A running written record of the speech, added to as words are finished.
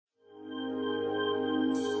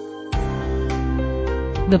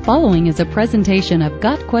The following is a presentation of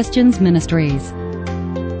Got Questions Ministries.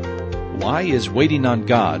 Why is waiting on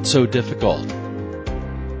God so difficult?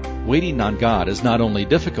 Waiting on God is not only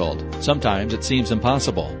difficult, sometimes it seems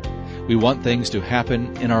impossible. We want things to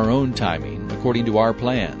happen in our own timing, according to our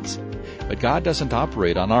plans. But God doesn't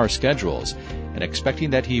operate on our schedules, and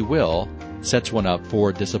expecting that He will sets one up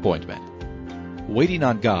for disappointment. Waiting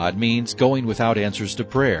on God means going without answers to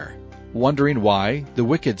prayer, wondering why the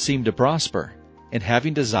wicked seem to prosper, and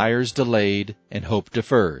having desires delayed and hope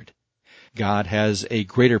deferred. God has a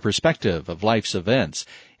greater perspective of life's events.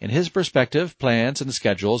 In His perspective, plans and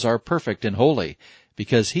schedules are perfect and holy,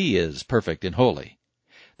 because He is perfect and holy.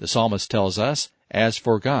 The psalmist tells us, "As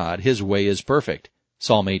for God, His way is perfect."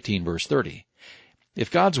 Psalm 18, verse 30.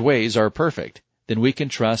 If God's ways are perfect, then we can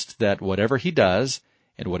trust that whatever He does,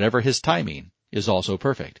 and whatever His timing, is also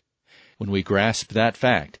perfect. When we grasp that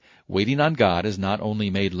fact, waiting on God is not only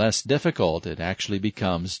made less difficult, it actually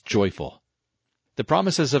becomes joyful. The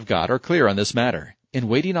promises of God are clear on this matter. In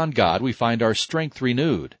waiting on God, we find our strength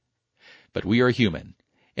renewed. But we are human,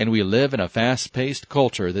 and we live in a fast-paced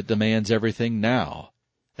culture that demands everything now.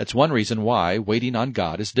 That's one reason why waiting on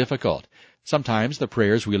God is difficult. Sometimes the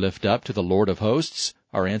prayers we lift up to the Lord of hosts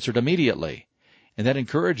are answered immediately, and that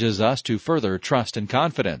encourages us to further trust and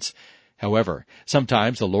confidence. However,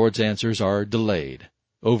 sometimes the Lord's answers are delayed.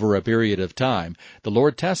 Over a period of time, the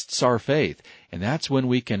Lord tests our faith, and that's when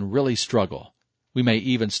we can really struggle. We may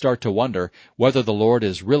even start to wonder whether the Lord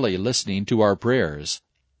is really listening to our prayers.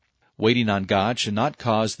 Waiting on God should not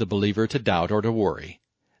cause the believer to doubt or to worry.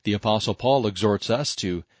 The Apostle Paul exhorts us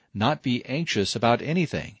to not be anxious about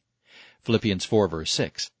anything. Philippians 4, verse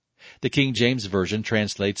 6. The King James Version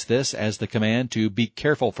translates this as the command to be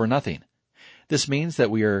careful for nothing. This means that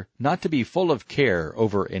we are not to be full of care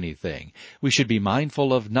over anything. We should be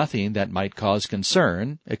mindful of nothing that might cause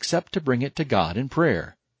concern, except to bring it to God in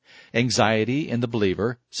prayer. Anxiety in the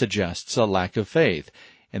believer suggests a lack of faith,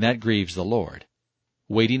 and that grieves the Lord.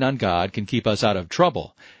 Waiting on God can keep us out of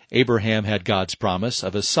trouble. Abraham had God's promise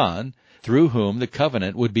of a son, through whom the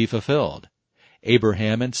covenant would be fulfilled.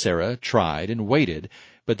 Abraham and Sarah tried and waited,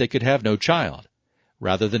 but they could have no child.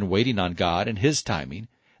 Rather than waiting on God and His timing,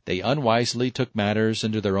 they unwisely took matters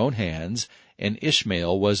into their own hands, and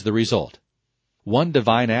Ishmael was the result. One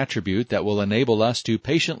divine attribute that will enable us to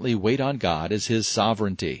patiently wait on God is His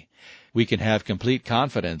sovereignty. We can have complete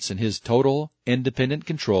confidence in His total, independent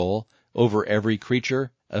control over every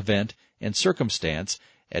creature, event, and circumstance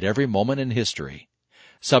at every moment in history.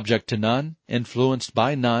 Subject to none, influenced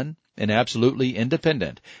by none, and absolutely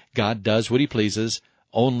independent, God does what He pleases,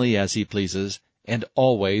 only as He pleases, and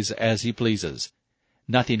always as He pleases.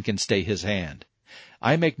 Nothing can stay His hand.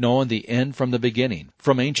 I make known the end from the beginning,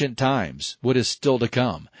 from ancient times, what is still to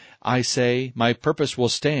come. I say, my purpose will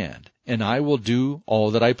stand, and I will do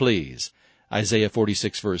all that I please. Isaiah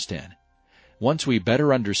 46, verse 10. Once we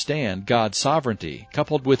better understand God's sovereignty,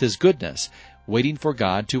 coupled with His goodness, waiting for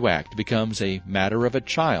God to act becomes a matter of a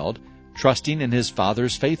child, trusting in his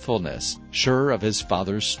father's faithfulness, sure of his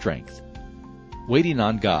father's strength. Waiting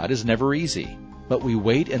on God is never easy, but we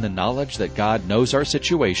wait in the knowledge that God knows our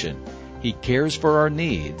situation, He cares for our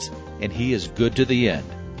needs, and He is good to the end.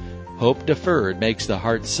 Hope deferred makes the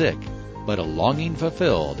heart sick, but a longing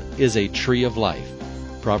fulfilled is a tree of life.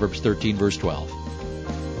 Proverbs 13, verse 12.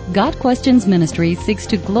 Got Questions Ministry seeks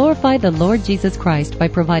to glorify the Lord Jesus Christ by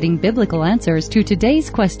providing biblical answers to today's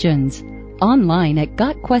questions. Online at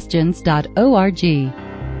GotQuestions.org.